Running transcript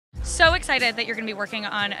so excited that you're going to be working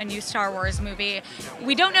on a new Star Wars movie.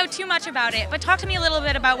 We don't know too much about it, but talk to me a little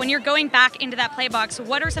bit about when you're going back into that playbox,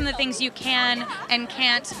 what are some of the things you can and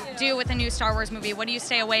can't do with a new Star Wars movie? What do you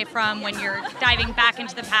stay away from when you're diving back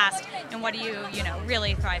into the past, and what do you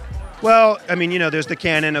really thrive? Well, I mean, there's the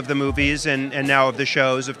canon of the movies and now of the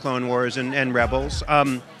shows of Clone Wars and Rebels.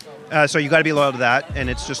 So you got to be loyal to that, and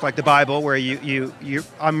it's just like the Bible, where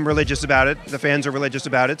I'm religious about it. The fans are religious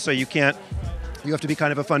about it, so you have to be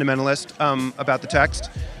kind of a fundamentalist about the text.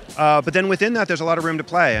 But then within that, there's a lot of room to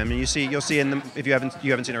play. I mean, you'll see if you haven't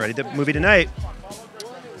seen it already, the movie tonight.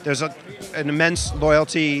 There's an immense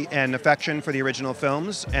loyalty and affection for the original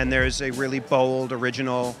films, and there's a really bold,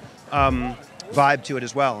 original vibe to it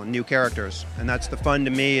as well, and new characters. And that's the fun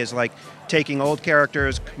to me, is like taking old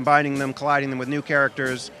characters, combining them, colliding them with new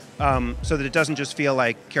characters, so that it doesn't just feel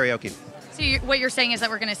like karaoke. So what you're saying is that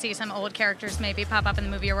we're going to see some old characters maybe pop up in the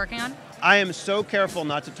movie you're working on? I am so careful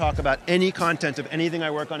not to talk about any content of anything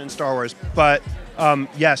I work on in Star Wars, but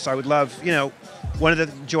yes, I would love, one of the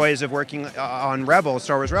joys of working on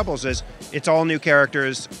Star Wars Rebels, is it's all new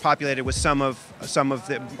characters populated with some of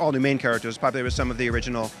the, all new main characters populated with some of the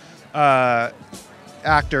original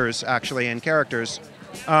actors, actually, and characters.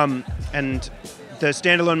 And the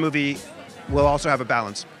standalone movie will also have a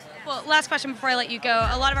balance. Well, last question before I let you go.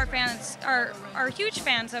 A lot of our fans are huge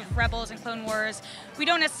fans of Rebels and Clone Wars. We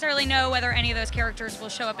don't necessarily know whether any of those characters will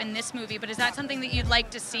show up in this movie, but is that something that you'd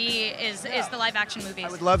like to see, is the live-action movies?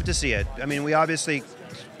 I would love to see it. I mean, we obviously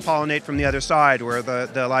pollinate from the other side, where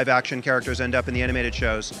the live-action characters end up in the animated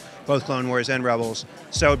shows, both Clone Wars and Rebels.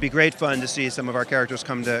 So it'd be great fun to see some of our characters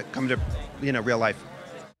come to real life.